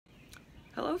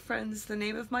Hello friends, the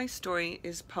name of my story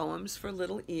is Poems for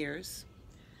Little Ears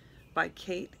by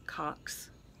Kate Cox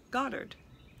Goddard.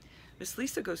 Miss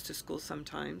Lesa goes to school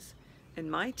sometimes,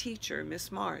 and my teacher,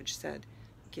 Miss Marge, said,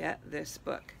 "Get this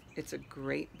book. It's a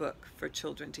great book for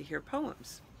children to hear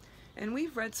poems." And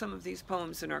we've read some of these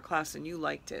poems in our class and you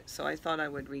liked it, so I thought I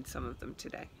would read some of them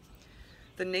today.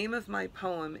 The name of my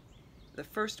poem, the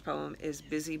first poem, is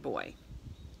Busy Boy.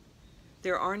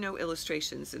 There are no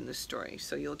illustrations in this story,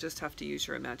 so you'll just have to use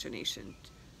your imagination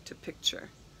to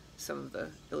picture some of the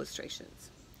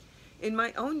illustrations. In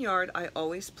my own yard I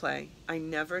always play, I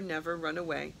never run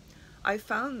away. I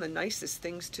found the nicest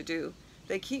things to do,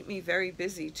 they keep me very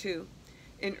busy too.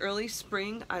 In early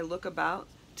spring I look about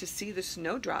to see the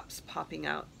snowdrops popping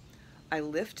out. I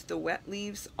lift the wet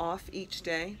leaves off each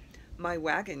day, my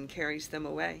wagon carries them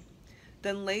away.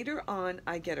 Then later on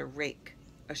I get a rake,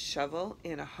 a shovel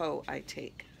and a hoe I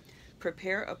take,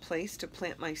 prepare a place to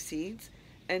plant my seeds,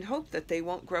 and hope that they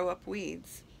won't grow up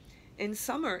weeds. In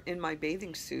summer, in my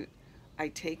bathing suit, I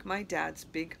take my dad's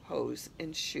big hose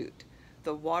and shoot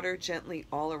the water gently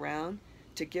all around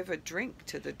to give a drink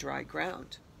to the dry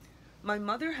ground. My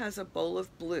mother has a bowl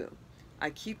of blue,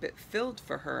 I keep it filled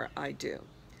for her, I do.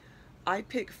 I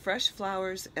pick fresh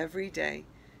flowers every day,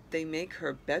 they make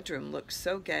her bedroom look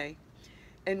so gay.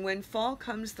 And when fall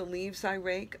comes the leaves I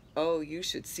rake, oh, you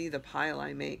should see the pile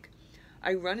I make.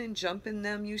 I run and jump in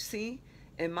them, you see,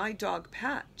 and my dog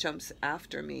Pat jumps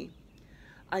after me.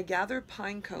 I gather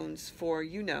pine cones for,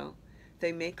 you know,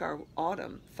 they make our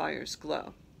autumn fires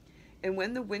glow. And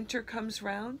when the winter comes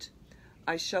round,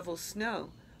 I shovel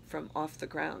snow from off the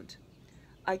ground.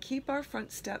 I keep our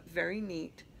front step very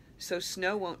neat, so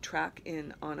snow won't track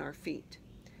in on our feet.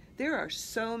 There are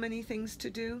so many things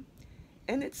to do,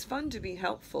 and it's fun to be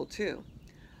helpful too.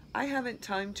 I haven't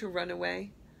time to run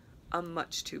away. I'm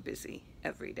much too busy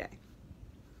every day.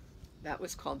 That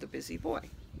was called The Busy Boy.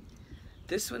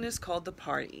 This one is called The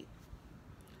Party.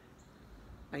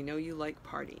 I know you like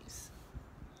parties.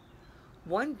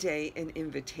 One day an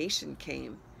invitation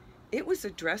came. It was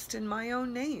addressed in my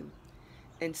own name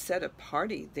and said a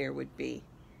party there would be.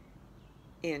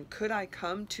 And could I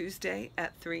come Tuesday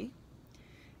at 3?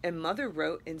 And mother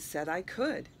wrote and said I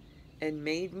could, and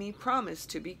made me promise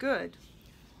to be good.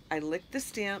 I licked the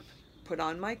stamp, put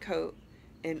on my coat,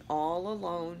 and all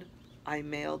alone I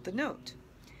mailed the note.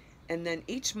 And then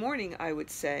each morning I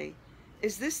would say,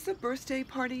 "Is this the birthday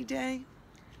party day?"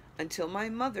 Until my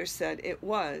mother said it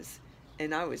was,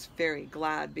 and I was very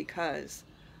glad because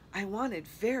I wanted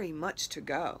very much to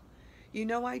go. You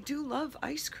know I do love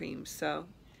ice cream, so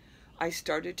I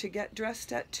started to get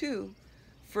dressed at 2.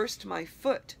 First my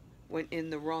foot went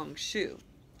in the wrong shoe,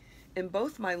 and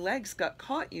both my legs got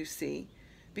caught, you see,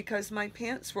 because my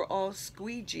pants were all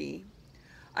squeegee.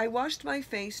 I washed my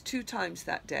face 2 times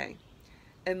that day,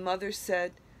 and mother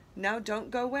said, "Now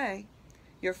don't go away.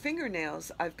 Your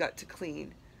fingernails I've got to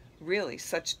clean. Really,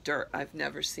 such dirt I've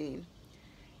never seen."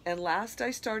 And last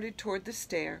I started toward the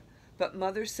stair, but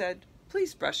mother said,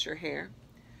 "Please brush your hair."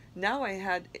 Now I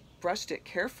had brushed it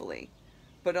carefully,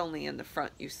 but only in the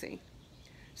front, you see.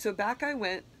 So back I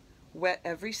went, wet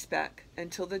every speck,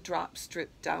 until the drops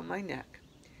dripped down my neck.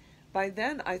 By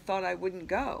then I thought I wouldn't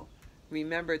go,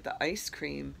 remembered the ice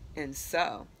cream, and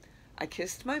so I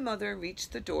kissed my mother,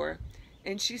 reached the door,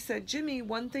 and she said, "Jimmy,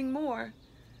 one thing more.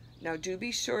 Now do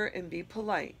be sure and be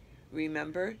polite.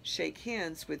 Remember, shake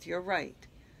hands with your right."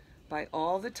 By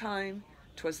all the time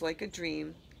 'twas like a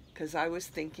dream, 'cause I was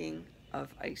thinking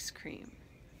of ice cream.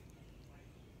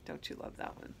 Don't you love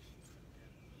that one?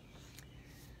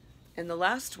 And the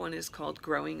last one is called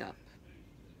Growing Up.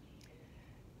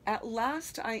 At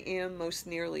last I am most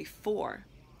nearly 4.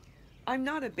 I'm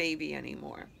not a baby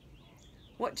anymore.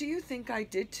 What do you think I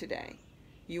did today?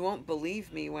 You won't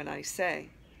believe me when I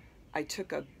say I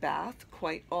took a bath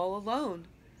quite all alone.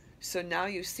 So now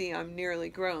you see I'm nearly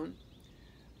grown.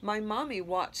 My mommy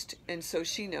watched, and so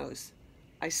she knows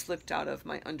I slipped out of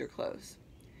my underclothes.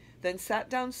 Then sat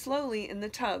down slowly in the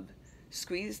tub,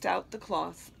 squeezed out the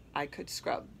cloth I could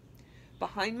scrub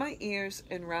behind my ears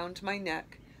and round my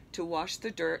neck to wash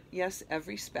the dirt, yes,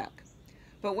 every speck.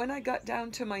 But when I got down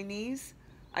to my knees,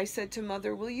 I said to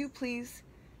mother, "Will you please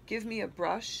give me a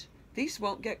brush? These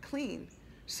won't get clean."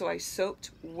 So I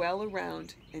soaped well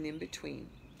around and in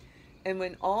between. And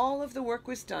when all of the work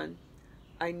was done,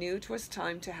 I knew 'twas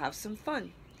time to have some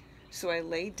fun. So I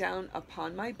laid down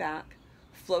upon my back,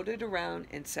 floated around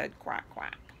and said quack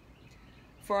quack.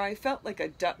 For I felt like a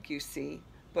duck, you see,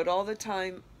 but all the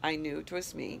time I knew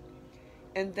 'twas me.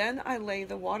 And then I lay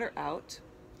the water out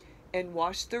and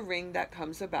washed the ring that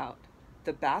comes about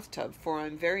the bathtub, for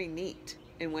I'm very neat.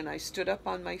 And when I stood up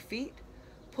on my feet,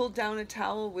 pulled down a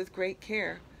towel with great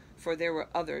care, for there were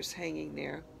others hanging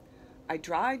there. I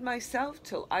dried myself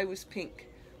till I was pink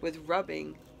with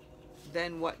rubbing,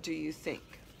 then what do you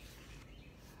think?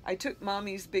 I took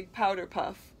Mommy's big powder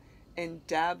puff and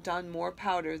dabbed on more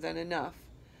powder than enough.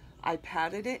 I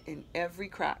patted it in every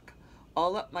crack,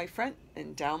 all up my front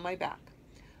and down my back.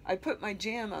 I put my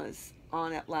jammas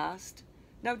on at last.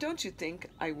 Now don't you think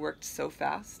I worked so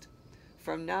fast?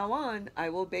 From now on I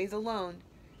will bathe alone.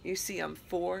 You see I'm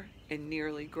 4 and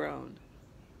nearly grown.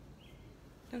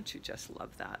 Don't you just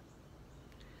love that?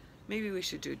 Maybe we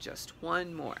should do just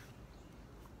one more.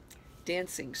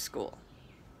 Dancing school.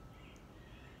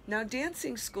 Now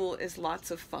dancing school is lots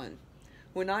of fun.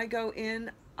 When I go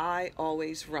in, I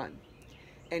always run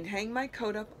and hang my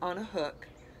coat up on a hook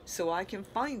so I can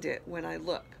find it when I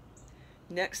look.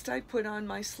 Next I put on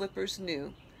my slippers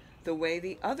new, the way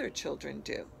the other children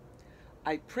do.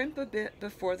 I primp a bit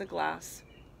before the glass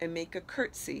and make a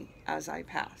curtsy as I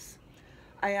pass.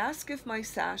 I ask if my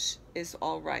sash is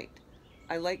all right.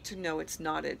 I like to know it's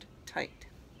knotted tight.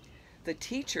 The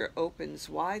teacher opens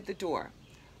wide the door.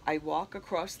 I walk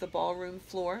across the ballroom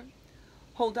floor,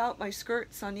 hold out my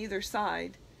skirts on either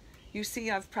side. You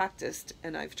see I've practiced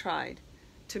and I've tried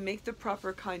to make the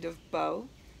proper kind of bow,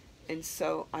 and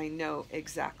so I know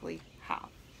exactly how.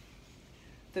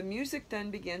 The music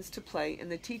then begins to play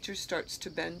and the teacher starts to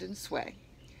bend and sway.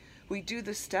 We do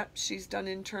the steps she's done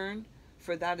in turn,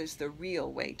 for that is the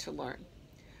real way to learn.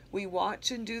 We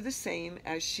watch and do the same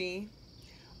as she,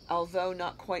 although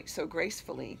not quite so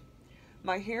gracefully.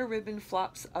 My hair ribbon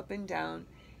flops up and down,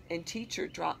 and teacher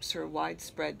drops her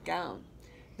widespread gown.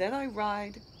 Then I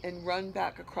ride and run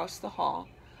back across the hall.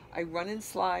 I run and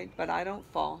slide, but I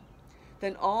don't fall.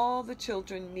 Then all the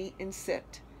children meet and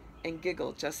sit and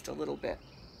giggle just a little bit.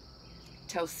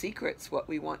 Tell secrets what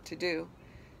we want to do,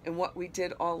 and what we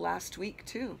did all last week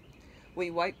too. We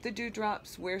wipe the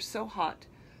dewdrops we're so hot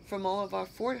from all of our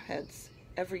foreheads,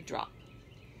 every drop.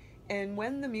 And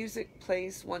when the music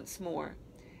plays once more,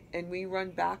 and we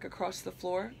run back across the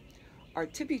floor, our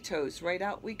tippy toes right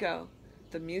out we go.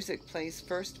 The music plays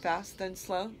first fast, then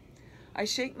slow. I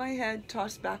shake my head,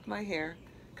 toss back my hair,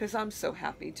 'cause I'm so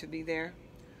happy to be there.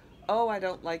 Oh, I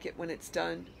don't like it when it's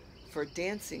done, for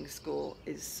dancing school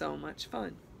is so much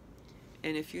fun.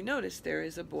 And if you notice, there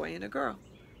is a boy and a girl.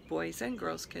 Boys and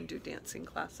girls can do dancing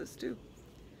classes too.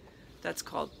 That's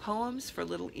called Poems for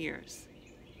Little Ears.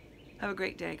 Have a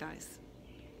great day, guys.